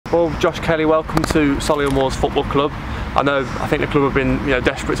Well, Josh Kelly, welcome to Solihull Moors Football Club. I think the club have been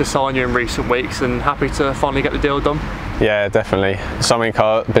desperate to sign you in recent weeks and happy to finally get the deal done. Yeah, definitely. Something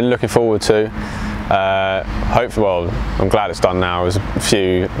I've been looking forward to. Hopefully, well, I'm glad it's done now. There's a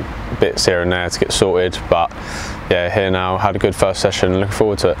few bits here and there to get sorted, but yeah, here now. Had a good first session. Looking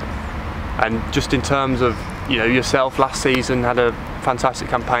forward to it. And just in terms of yourself, last season had a fantastic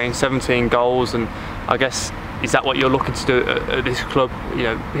campaign, 17 goals, and I guess, is that what you're looking to do at this club?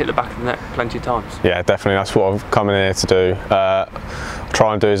 Hit the back of the net plenty of times. Yeah, definitely. That's what I've come in here to do.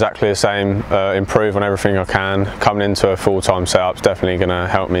 Try and do exactly the same. Improve on everything I can. Coming into a full-time setup is definitely going to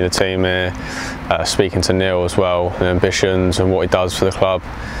help me, the team here. Speaking to Neil as well, the ambitions and what he does for the club,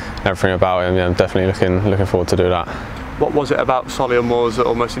 everything about him. Yeah, I'm definitely looking forward to do that. What was it about Solihull Moors that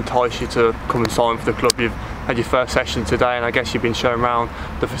almost enticed you to come and sign for the club? You've had your first session today, and I guess you've been shown around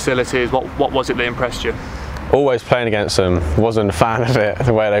the facilities. What was it that impressed you? Always playing against them. Wasn't a fan of it,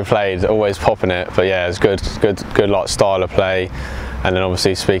 the way they played. Always popping it, but yeah, it's good like style of play. And then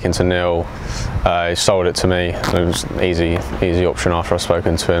obviously speaking to Neil, he sold it to me. It was an easy option after I've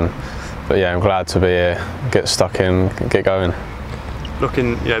spoken to him. But yeah, I'm glad to be here, get stuck in, get going.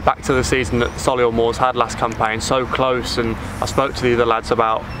 Looking back to the season that Solihull Moors had last campaign, so close, and I spoke to the other lads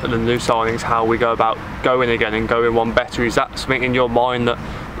about the new signings, how we go about going again and going one better. Is that something in your mind that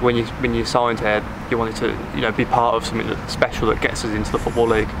when you signed here, you wanted to be part of something that's special that gets us into the Football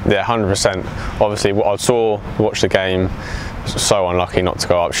League? Yeah, 100%. Obviously, what I watched the game, so unlucky not to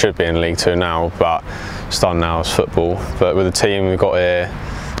go up. Should be in League 2 now, but it's done now, it's football. But with the team we've got here,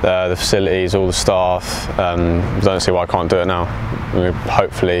 the facilities, all the staff, don't see why I can't do it now.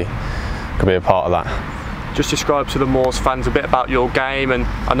 Hopefully could be a part of that. Just describe to the Moors fans a bit about your game, and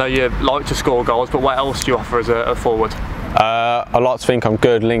I know you like to score goals, but what else do you offer as a forward? I like to think I'm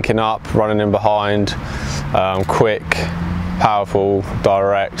good linking up, running in behind, quick, powerful,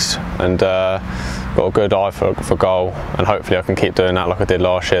 direct, and got a good eye for goal, and hopefully I can keep doing that like I did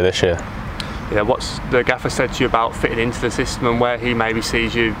last year, this year. Yeah, what's the gaffer said to you about fitting into the system and where he maybe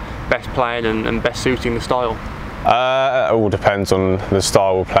sees you best playing and best suiting the style? It all depends on the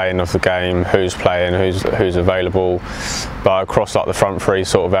style of playing of the game, who's playing, who's available. But across like the front three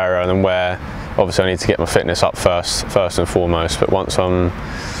sort of area, and then where obviously I need to get my fitness up first and foremost. But once I'm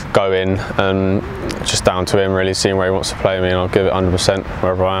going, just down to him really seeing where he wants to play me, and I'll give it 100%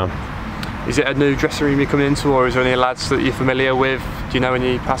 wherever I am. Is it a new dressing room you're coming into, or is there any lads that you're familiar with? Do you know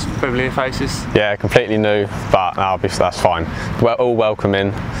any past familiar faces? Yeah, completely new, but that's fine. We're all welcome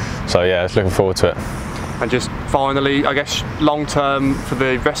in, so yeah, looking forward to it. And just finally, I guess long term for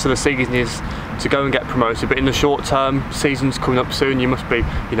the rest of the season is to go and get promoted, but in the short term, season's coming up soon, you must be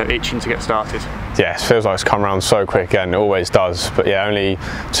itching to get started. Yeah, it feels like it's come around so quick again, it always does, but yeah, only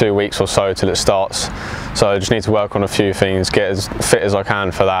 2 weeks or so till it starts, so I just need to work on a few things, get as fit as I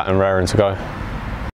can for that and raring to go.